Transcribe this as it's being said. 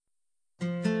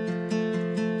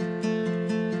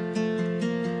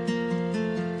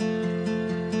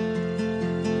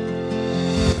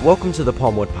Welcome to the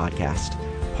Palmwood Podcast,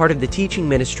 part of the teaching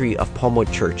ministry of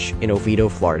Palmwood Church in Oviedo,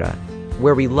 Florida,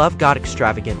 where we love God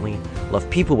extravagantly, love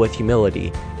people with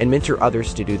humility, and mentor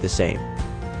others to do the same.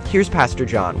 Here's Pastor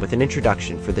John with an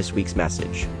introduction for this week's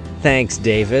message. Thanks,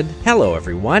 David. Hello,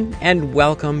 everyone, and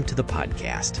welcome to the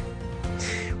podcast.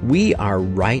 We are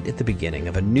right at the beginning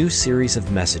of a new series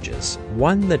of messages,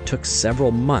 one that took several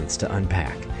months to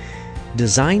unpack,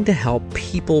 designed to help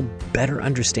people better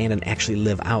understand and actually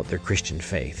live out their Christian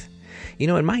faith. You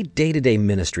know, in my day-to-day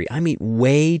ministry, I meet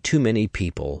way too many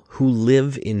people who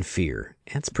live in fear.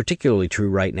 That's particularly true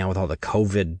right now with all the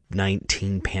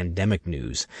COVID-19 pandemic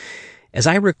news. As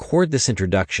I record this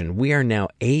introduction, we are now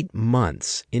 8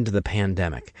 months into the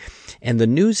pandemic, and the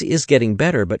news is getting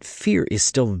better, but fear is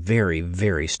still very,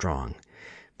 very strong.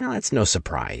 Now, that's no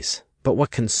surprise. But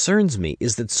what concerns me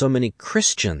is that so many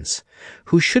Christians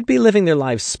who should be living their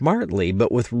lives smartly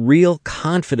but with real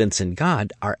confidence in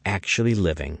God are actually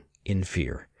living in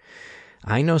fear.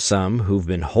 I know some who've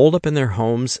been holed up in their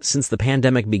homes since the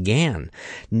pandemic began,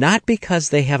 not because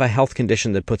they have a health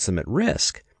condition that puts them at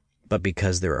risk, but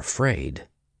because they're afraid.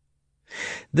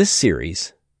 This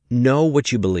series, Know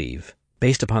What You Believe,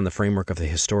 based upon the framework of the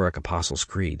historic Apostles'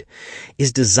 Creed,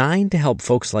 is designed to help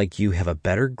folks like you have a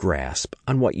better grasp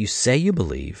on what you say you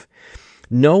believe,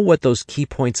 know what those key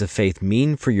points of faith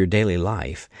mean for your daily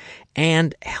life,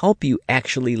 and help you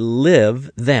actually live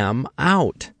them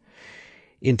out.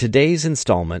 In today's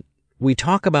installment, we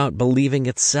talk about believing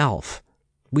itself.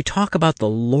 We talk about the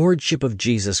lordship of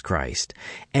Jesus Christ,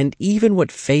 and even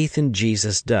what faith in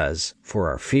Jesus does for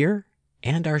our fear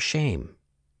and our shame.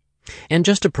 And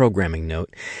just a programming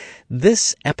note,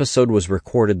 this episode was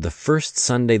recorded the first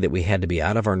Sunday that we had to be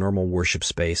out of our normal worship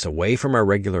space, away from our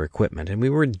regular equipment, and we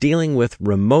were dealing with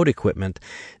remote equipment,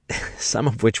 some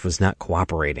of which was not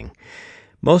cooperating.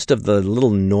 Most of the little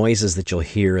noises that you'll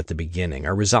hear at the beginning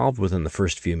are resolved within the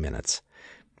first few minutes.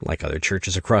 Like other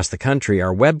churches across the country,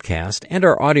 our webcast and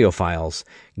our audio files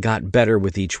got better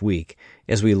with each week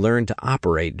as we learned to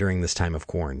operate during this time of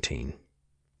quarantine.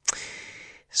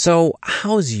 So,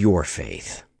 how's your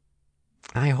faith?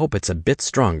 I hope it's a bit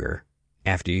stronger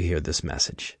after you hear this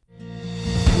message.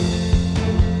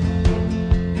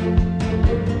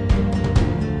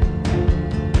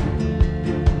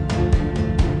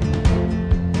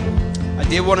 I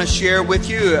did want to share with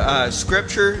you a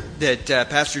scripture that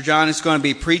Pastor John is going to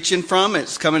be preaching from.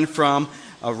 It's coming from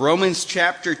Romans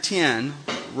chapter 10.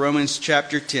 Romans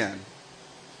chapter 10.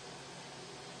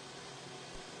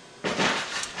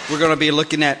 We're going to be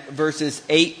looking at verses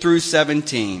 8 through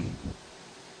 17.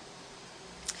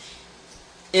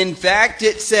 In fact,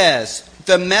 it says,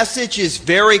 the message is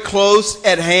very close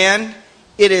at hand.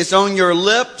 It is on your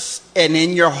lips and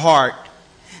in your heart.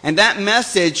 And that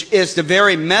message is the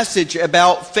very message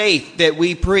about faith that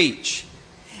we preach.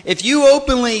 If you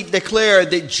openly declare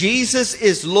that Jesus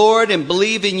is Lord and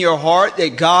believe in your heart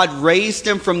that God raised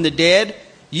him from the dead,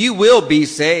 you will be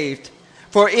saved.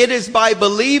 For it is by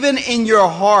believing in your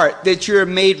heart that you're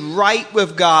made right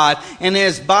with God, and it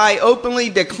is by openly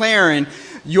declaring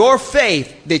your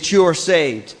faith that you are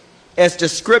saved. As the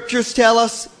scriptures tell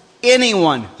us,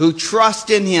 anyone who trusts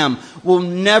in him will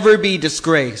never be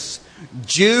disgraced.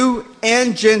 Jew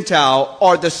and Gentile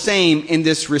are the same in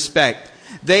this respect.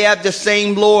 They have the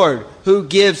same Lord who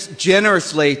gives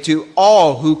generously to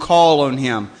all who call on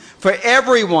him. For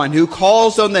everyone who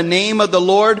calls on the name of the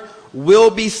Lord will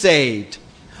be saved.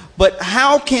 But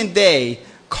how can they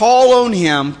call on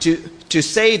him to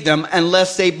save them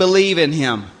unless they believe in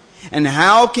him? And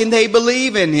how can they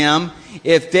believe in him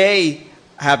if they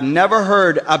have never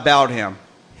heard about him?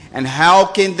 And how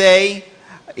can they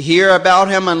hear about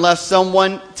him unless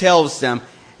someone tells them?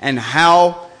 And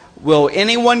how will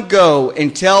anyone go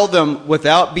and tell them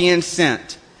without being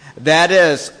sent? That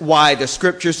is why the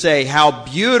scriptures say, how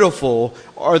beautiful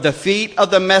are the feet of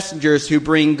the messengers who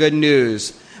bring good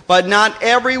news. But not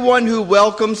everyone who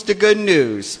welcomes the good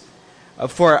news.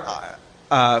 For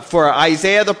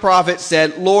Isaiah the prophet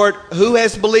said, Lord, who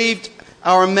has believed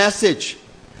our message?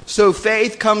 So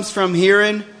faith comes from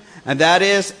hearing, and that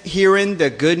is hearing the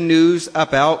good news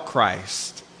about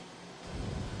Christ.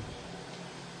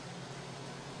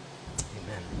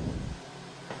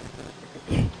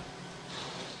 Amen.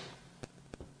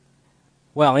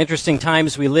 Well, interesting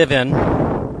times we live in.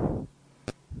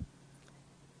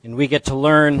 And we get to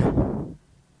learn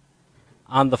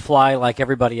on the fly like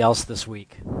everybody else this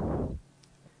week.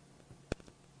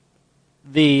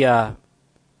 The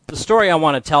story I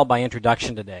want to tell by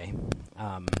introduction today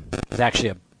is actually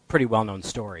a pretty well-known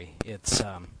story. It's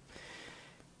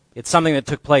something that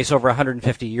took place over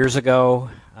 150 years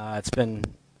ago. It's been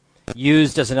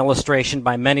used as an illustration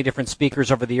by many different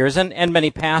speakers over the years and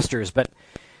many pastors, but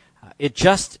it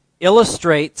just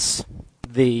illustrates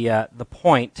the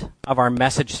point of our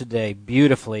message today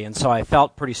beautifully, and so I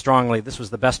felt pretty strongly this was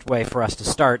the best way for us to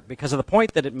start because of the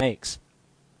point that it makes.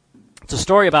 It's a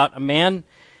story about a man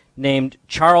named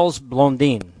Charles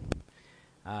Blondin,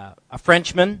 a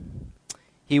Frenchman.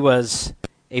 He was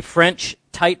a French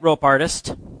tightrope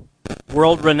artist,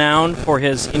 world-renowned for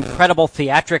his incredible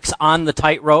theatrics on the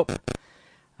tightrope.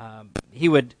 He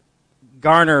would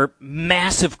garner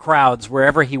massive crowds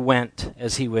wherever he went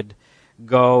as he would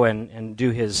go and do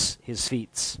his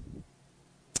feats.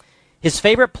 His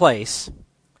favorite place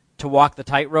to walk the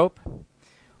tightrope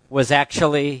was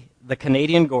actually the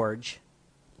Canadian Gorge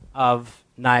of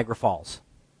Niagara Falls.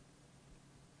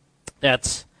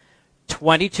 That's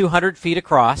 2,200 feet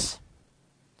across,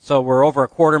 so we're over a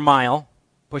quarter mile,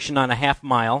 pushing on a half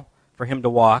mile for him to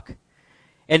walk,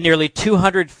 and nearly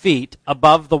 200 feet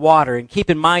above the water. And keep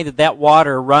in mind that that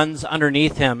water runs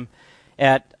underneath him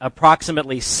at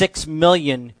approximately 6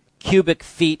 million cubic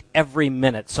feet every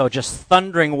minute. So just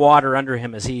thundering water under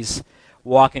him as he's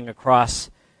walking across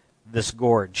this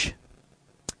gorge.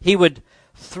 He would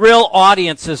thrill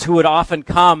audiences who would often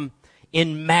come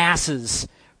in masses,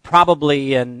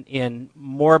 probably in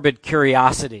morbid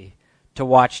curiosity, to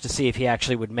watch to see if he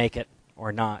actually would make it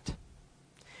or not.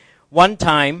 One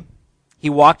time, he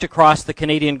walked across the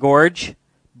Canadian Gorge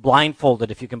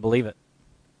blindfolded, if you can believe it.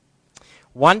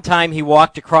 One time he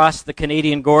walked across the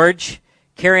Canadian Gorge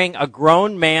carrying a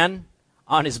grown man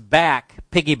on his back,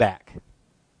 piggyback.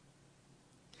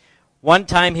 One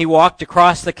time he walked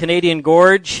across the Canadian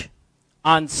Gorge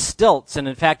on stilts, and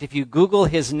in fact, if you Google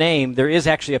his name, there is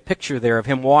actually a picture there of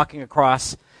him walking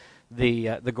across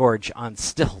the gorge on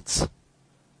stilts.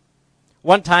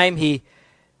 One time he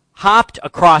hopped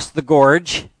across the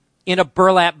gorge in a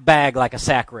burlap bag like a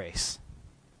sack race.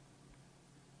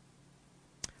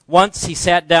 Once he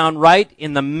sat down right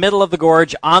in the middle of the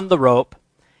gorge on the rope,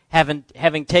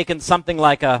 having taken something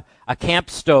like a camp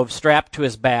stove strapped to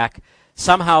his back,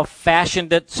 somehow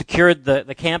fashioned it, secured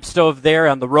the camp stove there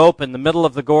on the rope in the middle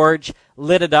of the gorge,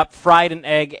 lit it up, fried an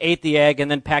egg, ate the egg,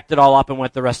 and then packed it all up and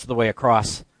went the rest of the way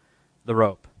across the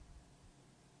rope.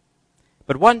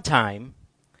 But one time,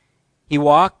 he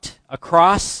walked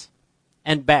across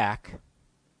and back,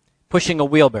 pushing a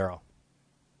wheelbarrow.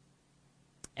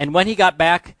 And when he got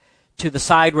back to the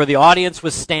side where the audience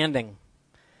was standing,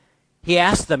 he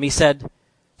asked them, he said,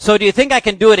 "So do you think I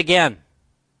can do it again?"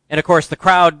 And of course the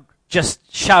crowd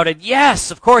just shouted,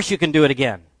 "Yes, of course you can do it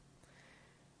again."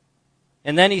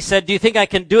 And then he said, "Do you think I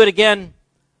can do it again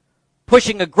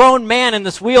pushing a grown man in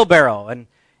this wheelbarrow?"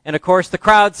 And of course the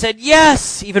crowd said,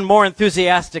 "Yes," even more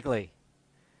enthusiastically.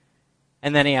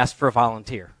 And then he asked for a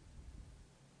volunteer.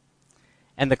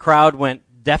 And the crowd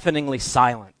went deafeningly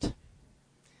silent.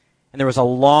 And there was a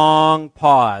long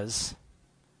pause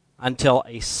until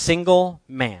a single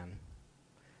man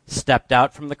stepped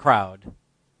out from the crowd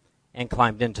and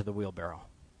climbed into the wheelbarrow.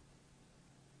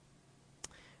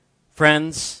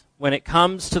 Friends, when it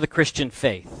comes to the Christian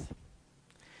faith,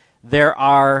 there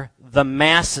are the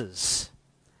masses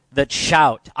that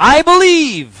shout, "I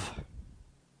believe!"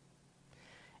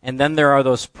 And then there are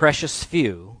those precious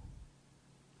few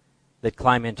that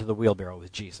climb into the wheelbarrow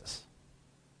with Jesus.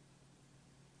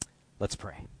 Let's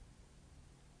pray.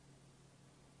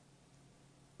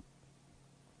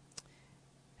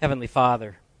 Heavenly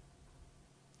Father,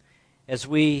 as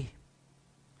we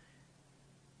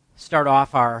start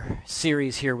off our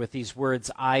series here with these words,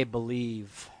 "I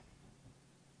believe,"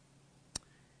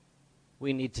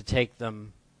 we need to take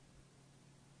them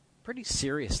pretty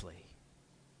seriously.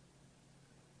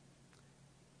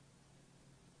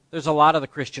 There's a lot of the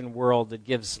Christian world that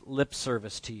gives lip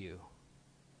service to you.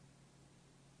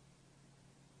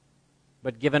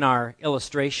 But given our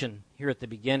illustration here at the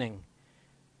beginning,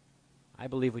 I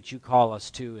believe what you call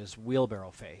us to is wheelbarrow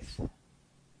faith.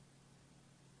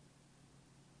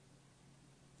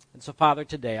 And so, Father,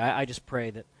 today I just pray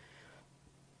that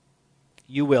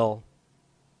you will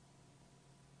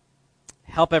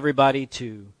help everybody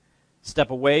to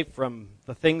step away from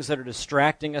the things that are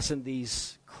distracting us in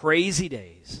these crazy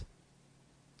days.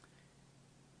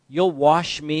 You'll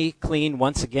wash me clean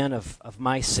once again of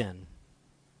my sin.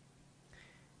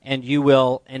 And you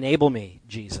will enable me,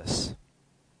 Jesus,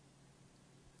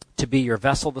 to be your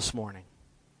vessel this morning,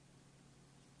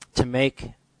 to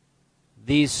make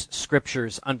these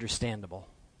scriptures understandable.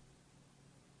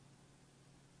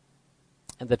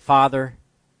 And that, Father,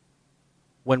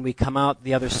 when we come out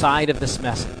the other side of this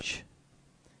message,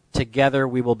 together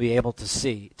we will be able to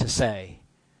say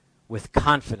with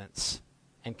confidence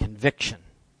and conviction,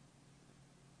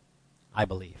 I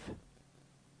believe.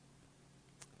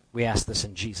 We ask this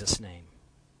in Jesus' name.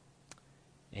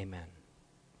 Amen.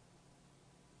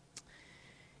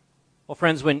 Well,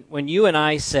 friends, when you and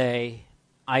I say,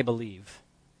 I believe,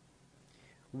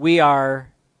 we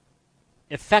are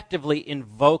effectively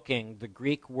invoking the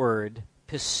Greek word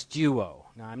pisteuo.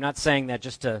 Now, I'm not saying that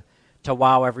just to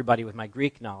wow everybody with my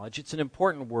Greek knowledge. It's an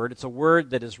important word. It's a word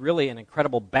that is really an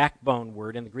incredible backbone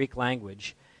word in the Greek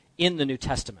language in the New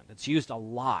Testament. It's used a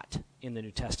lot in the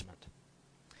New Testament.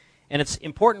 And it's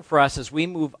important for us as we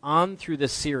move on through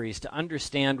this series to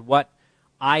understand what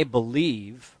I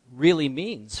believe really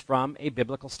means from a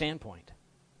biblical standpoint.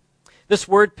 This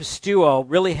word pisteuo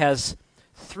really has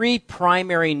three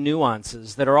primary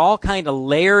nuances that are all kind of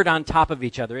layered on top of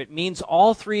each other. It means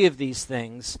all three of these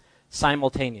things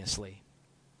simultaneously.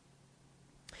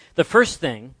 The first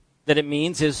thing that it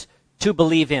means is to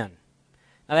believe in.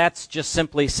 Now that's just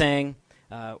simply saying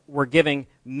we're giving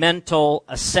mental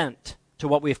assent to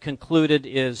what we've concluded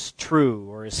is true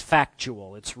or is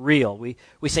factual. It's real. We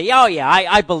say, oh yeah,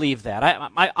 I believe that.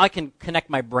 I can connect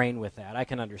my brain with that. I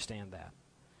can understand that.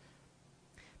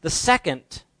 The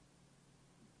second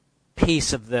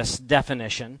piece of this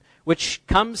definition, which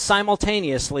comes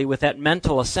simultaneously with that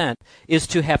mental assent, is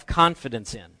to have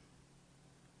confidence in.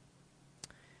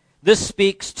 This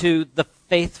speaks to the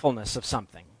faithfulness of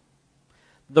something,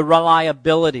 the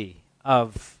reliability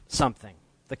of something,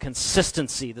 the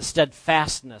consistency, the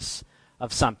steadfastness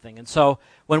of something. And so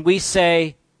when we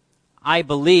say, I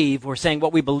believe, we're saying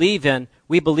what we believe in,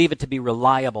 we believe it to be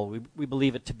reliable. We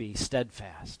believe it to be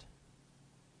steadfast.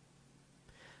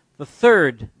 The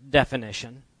third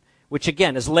definition, which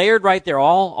again is layered right there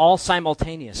all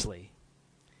simultaneously,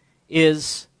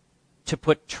 is to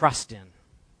put trust in.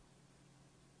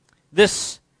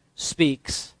 This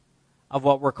speaks of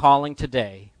what we're calling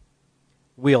today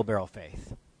wheelbarrow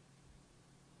faith.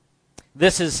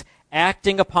 This is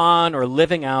acting upon or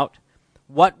living out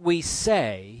what we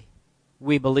say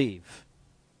we believe.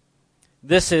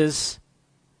 This is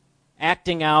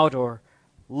acting out or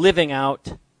living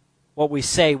out what we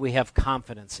say we have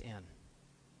confidence in.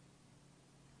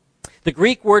 The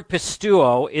Greek word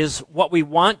pisteuo is what we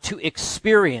want to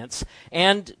experience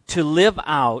and to live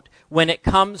out when it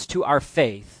comes to our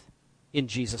faith in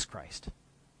Jesus Christ.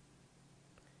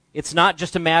 It's not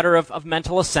just a matter of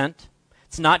mental assent.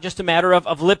 It's not just a matter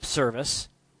of lip service,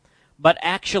 but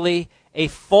actually a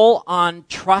full-on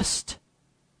trust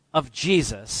of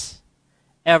Jesus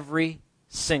every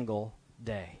single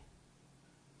day.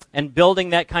 And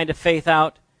building that kind of faith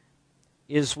out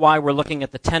is why we're looking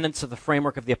at the tenets of the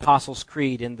framework of the Apostles'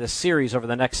 Creed in this series over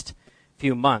the next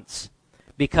few months,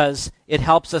 because it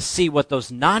helps us see what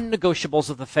those non-negotiables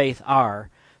of the faith are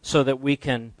so that we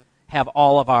can have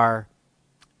all of our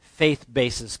faith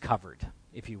bases covered,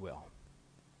 if you will.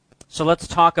 So let's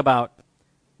talk about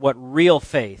what real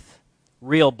faith,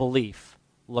 real belief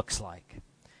looks like.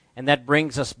 And that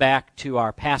brings us back to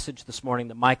our passage this morning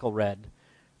that Michael read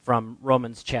from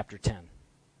Romans chapter 10.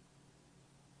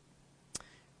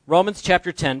 Romans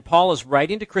chapter 10, Paul is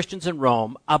writing to Christians in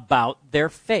Rome about their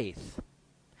faith.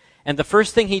 And the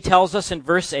first thing he tells us in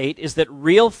verse 8 is that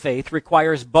real faith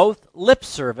requires both lip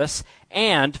service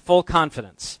and full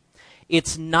confidence.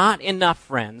 It's not enough,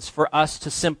 friends, for us to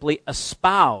simply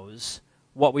espouse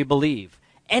what we believe.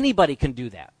 Anybody can do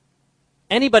that.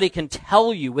 Anybody can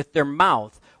tell you with their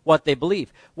mouth what they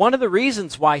believe. One of the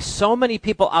reasons why so many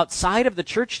people outside of the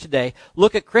church today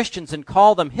look at Christians and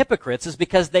call them hypocrites is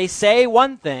because they say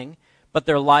one thing, but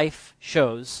their life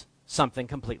shows something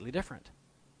completely different.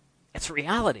 It's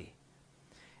reality.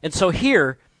 And so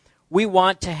here, we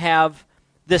want to have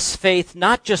this faith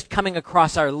not just coming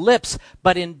across our lips,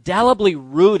 but indelibly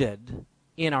rooted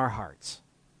in our hearts.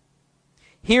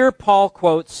 Here Paul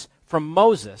quotes from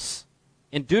Moses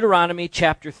in Deuteronomy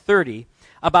chapter 30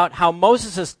 about how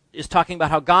Moses is talking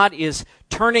about how God is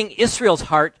turning Israel's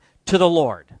heart to the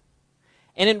Lord.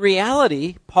 And in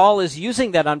reality, Paul is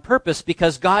using that on purpose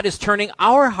because God is turning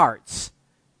our hearts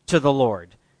to the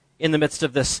Lord in the midst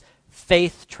of this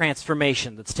faith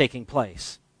transformation that's taking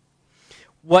place.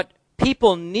 What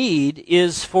people need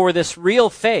is for this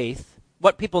real faith,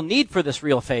 what people need for this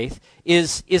real faith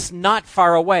is not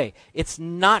far away. It's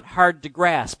not hard to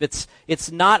grasp.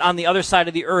 It's not on the other side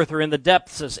of the earth or in the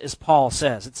depths, as Paul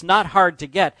says. It's not hard to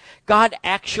get. God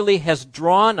actually has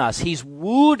drawn us. He's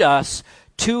wooed us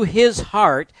to his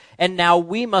heart, and now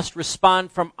we must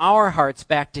respond from our hearts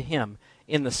back to him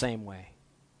in the same way.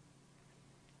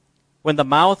 When the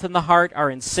mouth and the heart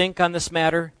are in sync on this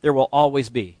matter, there will always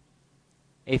be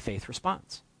a faith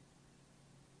response.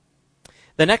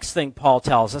 The next thing Paul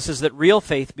tells us is that real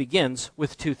faith begins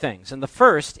with two things. And the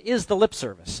first is the lip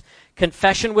service.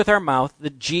 Confession with our mouth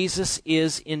that Jesus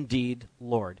is indeed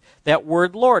Lord. That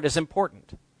word Lord is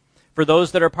important. For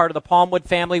those that are part of the Palmwood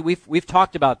family, we've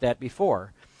talked about that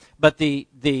before. But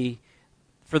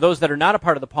for those that are not a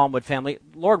part of the Palmwood family,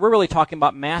 Lord, we're really talking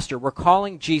about Master. We're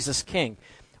calling Jesus King.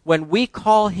 When we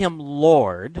call him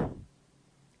Lord,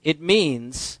 it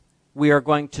means we are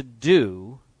going to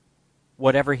do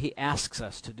whatever he asks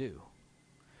us to do.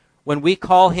 When we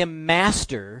call him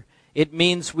Master, it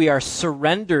means we are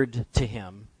surrendered to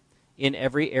him in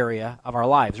every area of our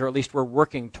lives, or at least we're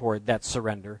working toward that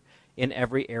surrender in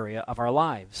every area of our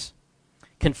lives.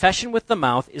 Confession with the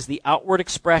mouth is the outward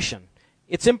expression.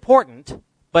 It's important,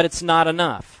 but it's not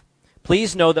enough.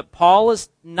 Please know that Paul is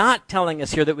not telling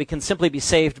us here that we can simply be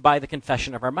saved by the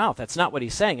confession of our mouth. That's not what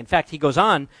he's saying. In fact, he goes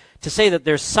on to say that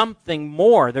there's something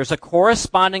more. There's a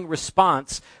corresponding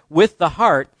response with the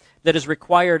heart that is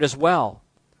required as well.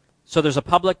 So there's a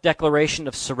public declaration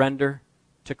of surrender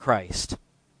to Christ.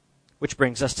 Which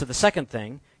brings us to the second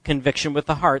thing, conviction with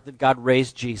the heart that God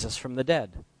raised Jesus from the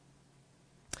dead.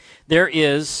 There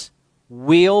is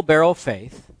wheelbarrow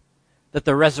faith that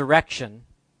the resurrection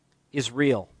is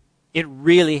real. It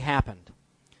really happened.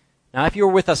 Now, if you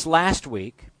were with us last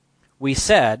week, we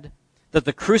said that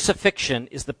the crucifixion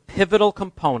is the pivotal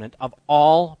component of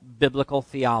all biblical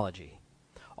theology.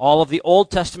 All of the Old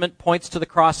Testament points to the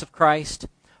cross of Christ.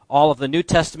 All of the New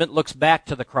Testament looks back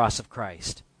to the cross of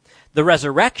Christ. The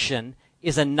resurrection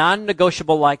is a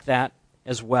non-negotiable like that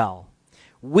as well.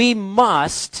 We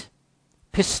must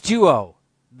pistuo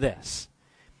this.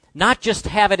 Not just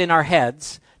have it in our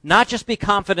heads, not just be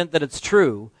confident that it's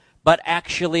true, but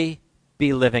actually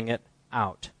be living it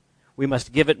out. We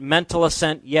must give it mental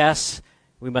assent, yes.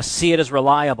 We must see it as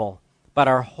reliable, but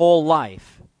our whole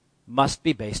life must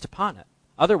be based upon it.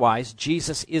 Otherwise,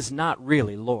 Jesus is not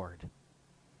really Lord.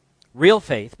 Real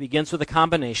faith begins with a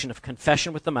combination of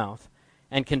confession with the mouth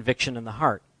and conviction in the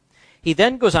heart. He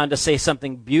then goes on to say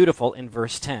something beautiful in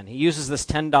verse 10. He uses this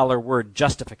 $10 word,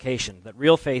 justification, that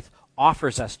real faith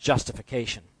offers us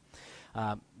justification.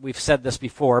 We've said this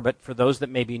before, but for those that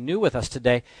may be new with us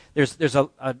today, there's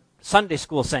a Sunday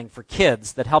school saying for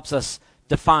kids that helps us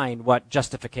define what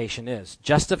justification is.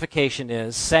 Justification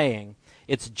is saying,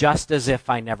 it's just as if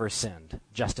I never sinned.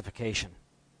 Justification.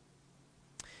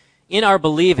 In our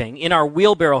believing, in our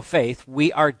wheelbarrow faith,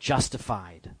 we are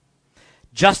justified.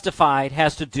 Justified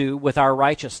has to do with our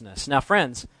righteousness. Now,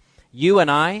 friends, you and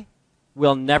I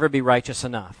will never be righteous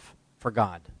enough for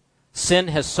God. Sin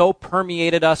has so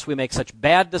permeated us. We make such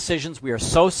bad decisions. We are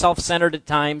so self-centered at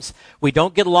times. We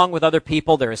don't get along with other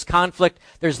people. There is conflict.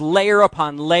 There's layer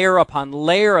upon layer upon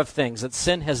layer of things that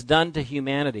sin has done to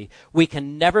humanity. We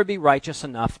can never be righteous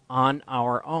enough on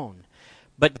our own.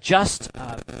 But just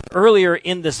earlier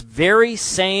in this very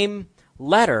same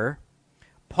letter,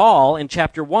 Paul in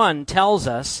chapter 1 tells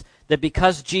us that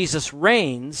because Jesus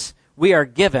reigns, we are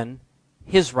given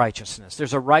his righteousness.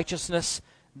 There's a righteousness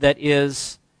that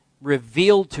is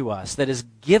revealed to us, that is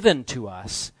given to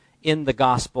us in the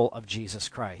gospel of Jesus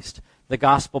Christ. The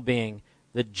gospel being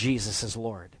that Jesus is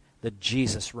Lord, that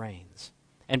Jesus reigns.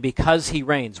 And because he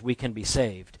reigns, we can be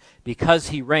saved. Because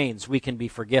he reigns, we can be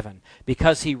forgiven.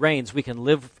 Because he reigns, we can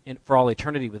live for all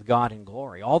eternity with God in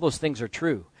glory. All those things are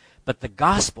true. But the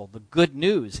gospel, the good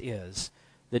news is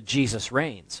that Jesus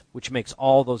reigns, which makes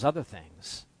all those other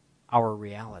things our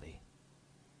reality.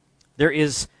 There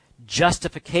is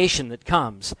justification that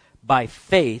comes by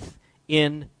faith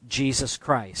in Jesus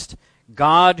Christ.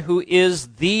 God, who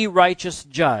is the righteous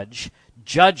judge,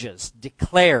 judges,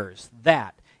 declares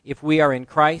that if we are in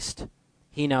Christ,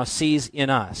 he now sees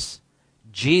in us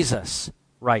Jesus'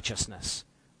 righteousness,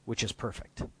 which is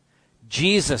perfect.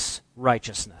 Jesus'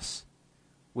 righteousness,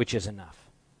 which is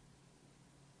enough.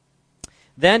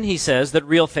 Then he says that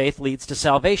real faith leads to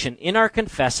salvation. In our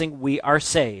confessing, we are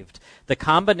saved. The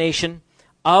combination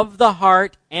of the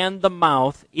heart and the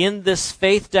mouth in this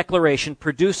faith declaration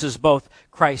produces both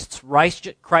Christ's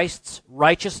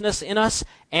righteousness in us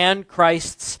and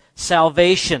Christ's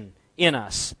salvation in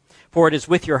us. For it is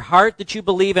with your heart that you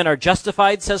believe and are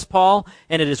justified, says Paul,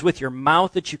 and it is with your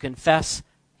mouth that you confess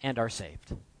and are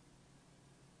saved.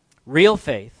 Real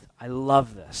faith, I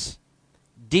love this,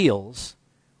 deals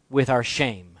with our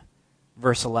shame.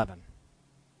 Verse 11.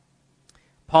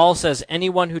 Paul says,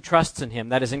 anyone who trusts in him,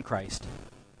 that is in Christ,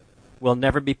 will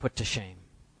never be put to shame.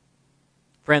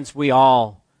 Friends, we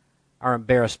all are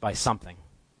embarrassed by something.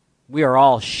 We are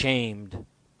all shamed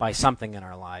by something in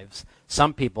our lives.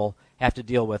 Some people have to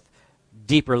deal with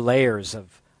deeper layers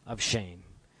of shame.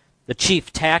 The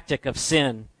chief tactic of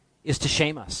sin is to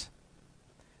shame us.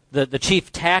 The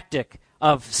chief tactic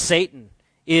of Satan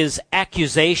is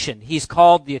accusation. He's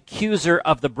called the accuser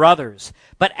of the brothers.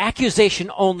 But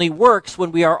accusation only works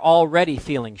when we are already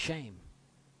feeling shame.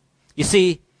 You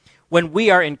see, when we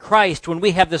are in Christ, when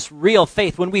we have this real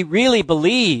faith, when we really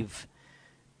believe,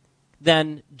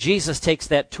 then Jesus takes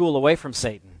that tool away from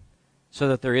Satan so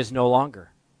that there is no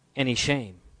longer any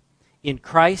shame. In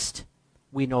Christ,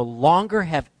 we no longer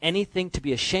have anything to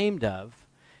be ashamed of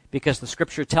because the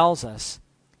Scripture tells us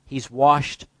He's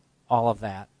washed all of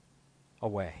that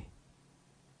away.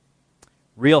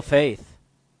 Real faith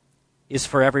is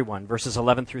for everyone, verses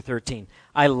 11 through 13.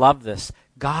 I love this.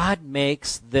 God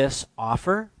makes this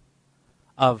offer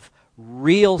of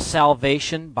real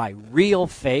salvation by real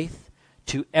faith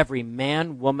to every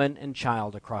man, woman, and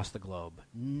child across the globe.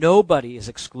 Nobody is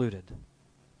excluded.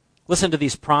 Listen to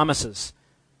these promises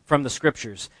from the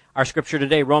Scriptures. Our Scripture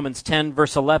today, Romans 10,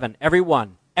 verse 11.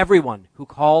 Everyone who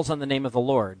calls on the name of the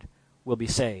Lord will be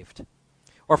saved.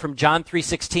 Or from John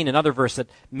 3:16, another verse that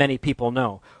many people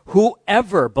know.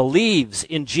 Whoever believes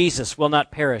in Jesus will not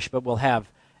perish, but will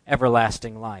have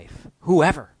everlasting life.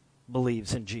 Whoever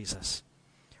believes in Jesus.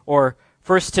 Or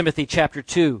 1 Timothy chapter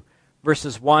 2,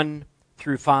 verses 1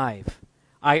 through 5.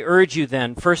 I urge you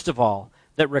then, first of all,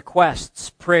 that requests,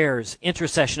 prayers,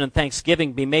 intercession, and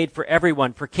thanksgiving be made for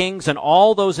everyone, for kings and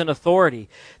all those in authority,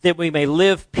 that we may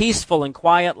live peaceful and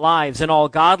quiet lives in all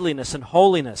godliness and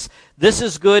holiness. This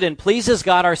is good and pleases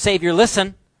God our Savior.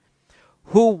 Listen,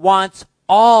 who wants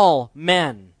all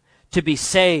men to be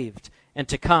saved and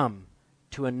to come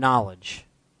to a knowledge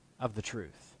of the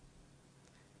truth.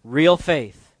 Real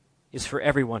faith is for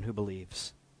everyone who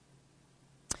believes.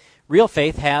 Real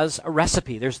faith has a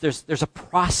recipe. There's a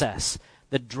process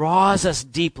that draws us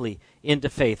deeply into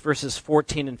faith. Verses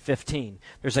 14 and 15.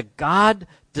 There's a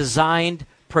God-designed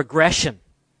progression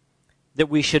that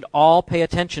we should all pay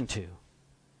attention to.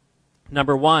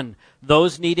 Number one,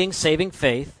 those needing saving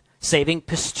faith, saving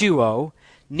pistuo,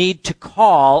 need to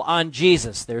call on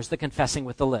Jesus. There's the confessing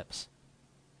with the lips.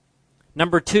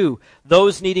 Number two,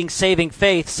 those needing saving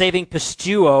faith, saving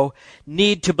pistuo,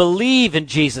 need to believe in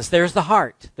Jesus. There's the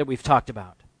heart that we've talked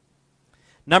about.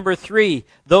 Number three,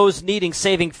 those needing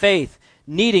saving faith,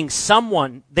 needing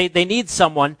someone, they need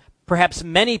someone, perhaps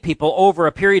many people over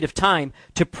a period of time,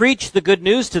 to preach the good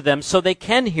news to them so they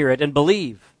can hear it and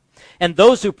believe. And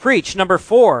those who preach, number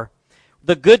four,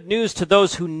 the good news to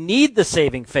those who need the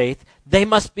saving faith, they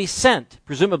must be sent,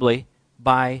 presumably,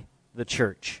 by the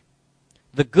church.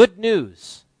 The good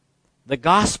news, the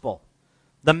gospel,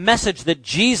 the message that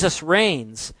Jesus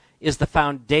reigns is the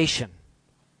foundation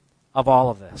of all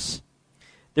of this.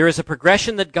 There is a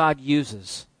progression that God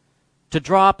uses to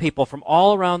draw people from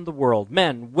all around the world,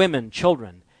 men, women,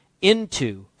 children,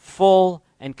 into full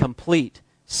and complete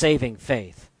saving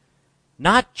faith.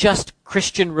 Not just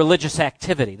Christian religious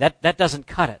activity, that doesn't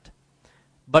cut it,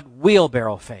 but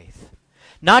wheelbarrow faith.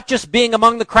 Not just being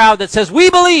among the crowd that says, we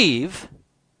believe,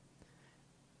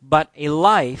 but a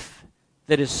life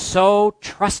that is so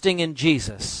trusting in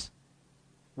Jesus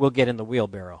will get in the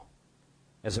wheelbarrow,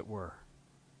 as it were.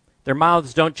 Their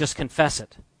mouths don't just confess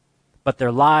it, but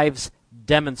their lives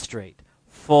demonstrate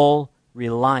full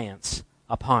reliance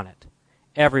upon it.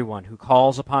 Everyone who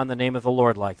calls upon the name of the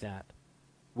Lord like that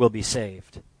will be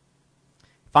saved.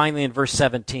 Finally, in verse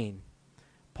 17,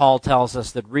 Paul tells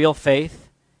us that real faith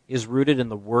is rooted in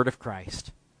the Word of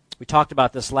Christ. We talked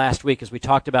about this last week as we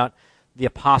talked about the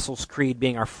Apostles' Creed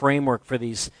being our framework for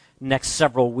these next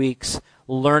several weeks,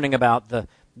 learning about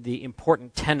the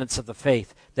important tenets of the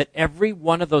faith, that every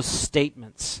one of those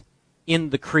statements in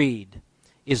the Creed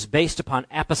is based upon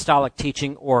apostolic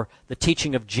teaching or the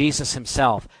teaching of Jesus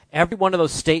himself. Every one of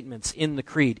those statements in the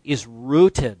Creed is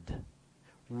rooted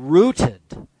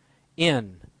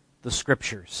in the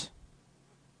Scriptures.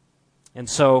 And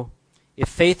so, if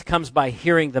faith comes by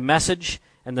hearing the message,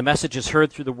 and the message is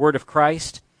heard through the Word of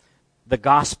Christ, the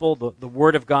gospel, the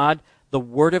Word of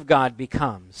God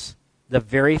becomes the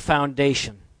very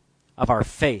foundation of our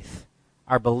faith,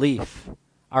 our belief,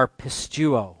 our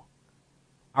pistuo,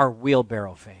 our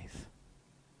wheelbarrow faith.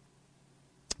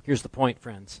 Here's the point,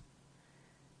 friends.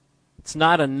 It's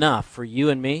not enough for you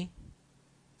and me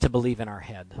to believe in our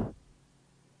head.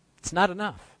 It's not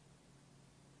enough.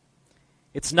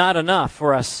 It's not enough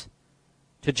for us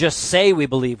to just say we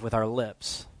believe with our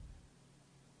lips.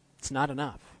 It's not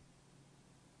enough.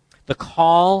 The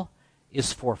call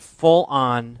is for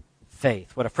full-on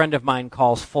faith, what a friend of mine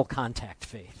calls full-contact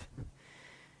faith.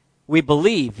 We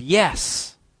believe,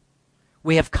 yes.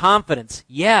 We have confidence,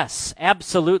 yes,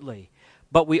 absolutely.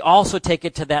 But we also take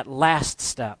it to that last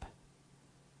step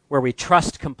where we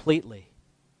trust completely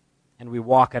and we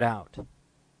walk it out.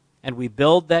 And we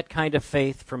build that kind of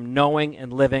faith from knowing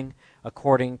and living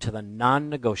according to the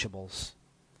non-negotiables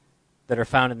that are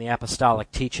found in the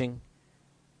apostolic teaching,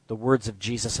 the words of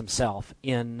Jesus himself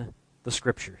in the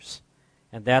Scriptures.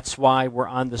 And that's why we're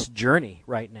on this journey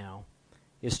right now,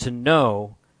 is to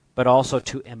know, but also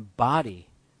to embody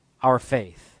our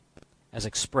faith as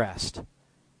expressed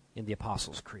in the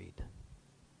Apostles' Creed.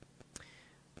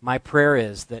 My prayer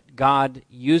is that God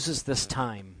uses this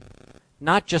time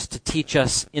not just to teach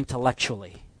us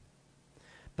intellectually,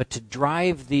 but to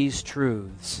drive these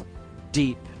truths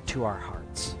deep to our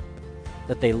hearts,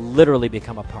 that they literally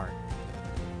become a part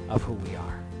of who we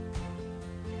are.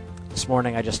 This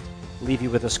morning, I just leave you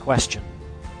with this question.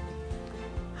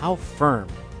 How firm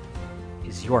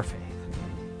is your faith?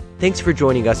 Thanks for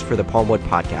joining us for the Palmwood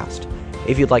Podcast.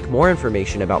 If you'd like more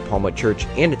information about Palmwood Church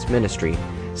and its ministry,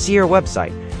 see our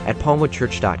website at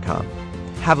palmwoodchurch.com.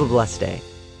 Have a blessed day.